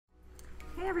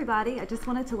Hey everybody, I just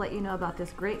wanted to let you know about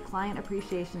this great client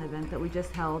appreciation event that we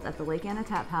just held at the Lake Anna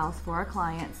Tap House for our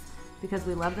clients because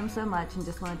we love them so much and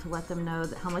just wanted to let them know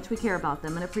how much we care about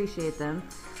them and appreciate them.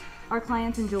 Our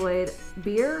clients enjoyed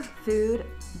beer, food,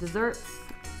 desserts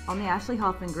on the Ashley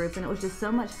Hoffman Group, and it was just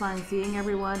so much fun seeing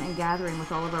everyone and gathering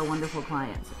with all of our wonderful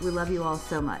clients. We love you all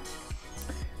so much.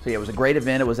 So yeah, it was a great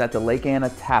event. It was at the Lake Anna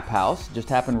Tap House, just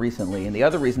happened recently. And the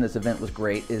other reason this event was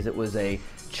great is it was a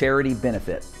charity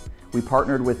benefit. We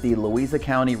partnered with the Louisa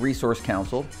County Resource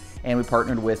Council, and we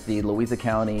partnered with the Louisa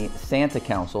County Santa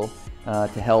Council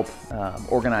to help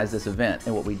organize this event.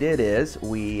 And what we did is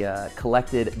we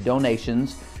collected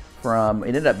donations from, it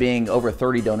ended up being over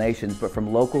 30 donations, but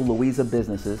from local Louisa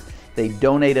businesses. They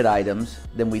donated items.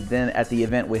 Then at the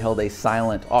event we held a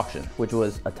silent auction, which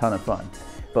was a ton of fun.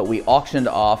 But we auctioned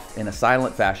off in a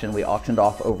silent fashion. We auctioned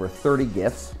off over 30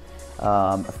 gifts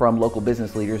from local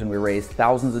business leaders, and we raised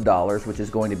thousands of dollars, which is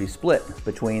going to be split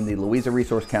between the Louisa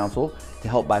Resource Council to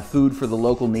help buy food for the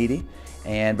local needy,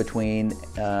 and between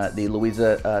the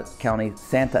Louisa County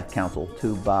Santa Council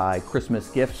to buy Christmas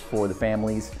gifts for the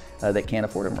families that can't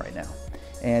afford them right now.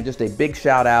 And just a big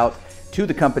shout out to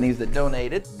the companies that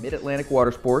donated: Mid-Atlantic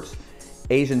Water Sports,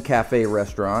 Asian Cafe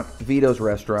Restaurant, Vito's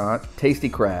Restaurant, Tasty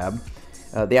Crab,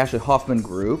 the Ashley Hoffman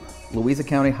Group, Louisa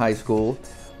County High School,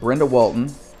 Brenda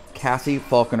Walton, Cassie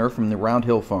Falconer from the Round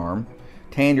Hill Farm,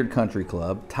 Tanyard Country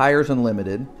Club, Tires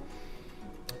Unlimited,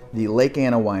 the Lake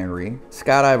Anna Winery,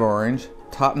 Skydive Orange,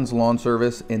 Totten's Lawn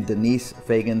Service, and Denise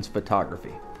Fagan's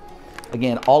Photography.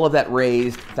 Again, all of that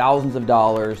raised thousands of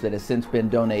dollars that has since been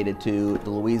donated to the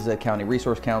Louisa County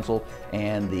Resource Council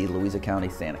and the Louisa County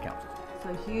Santa Council. So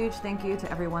a huge thank you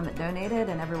to everyone that donated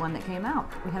and everyone that came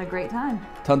out. We had a great time.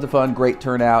 Tons of fun, great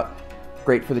turnout,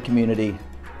 great for the community.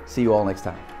 See you all next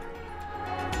time.